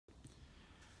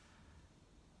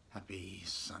Happy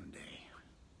Sunday.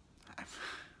 I'm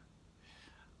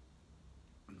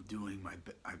doing my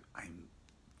best. I'm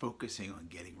focusing on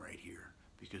getting right here,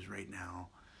 because right now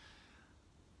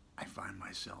I find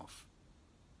myself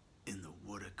in the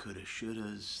woulda, coulda,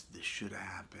 shouldas. This should have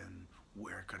happened.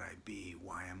 Where could I be?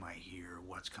 Why am I here?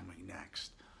 What's coming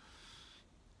next?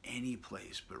 Any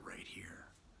place but right here.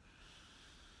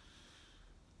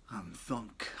 I'm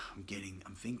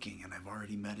thinking, and I've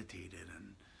already meditated,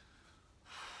 and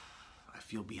I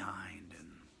feel behind,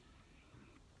 and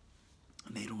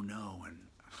they don't know, and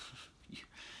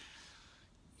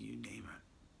you name it.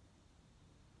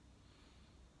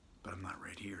 But I'm not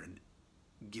right here, and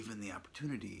given the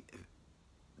opportunity,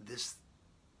 this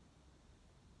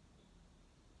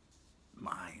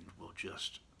mind will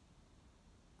just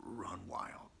run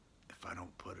wild if I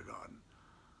don't put it on,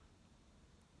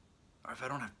 or if I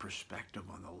don't have perspective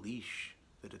on the leash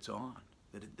that it's on.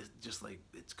 That it's just like,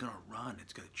 it's gonna run,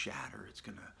 it's gonna chatter, it's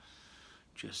gonna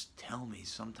just tell me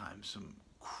sometimes some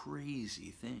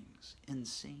crazy things,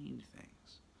 insane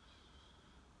things.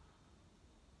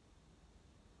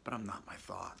 But I'm not my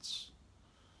thoughts.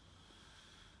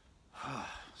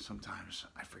 Sometimes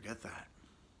I forget that.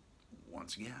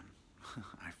 Once again,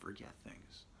 I forget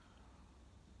things.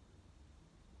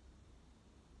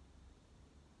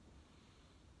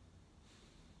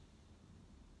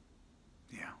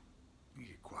 Yeah, you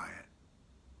get quiet.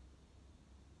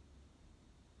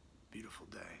 Beautiful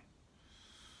day.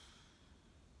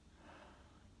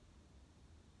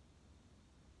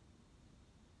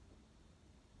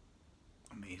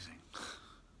 Amazing.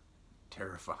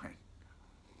 Terrifying.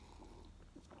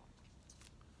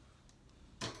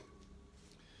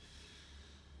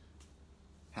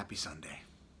 Happy Sunday.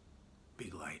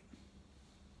 Big light.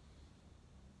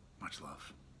 Much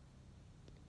love.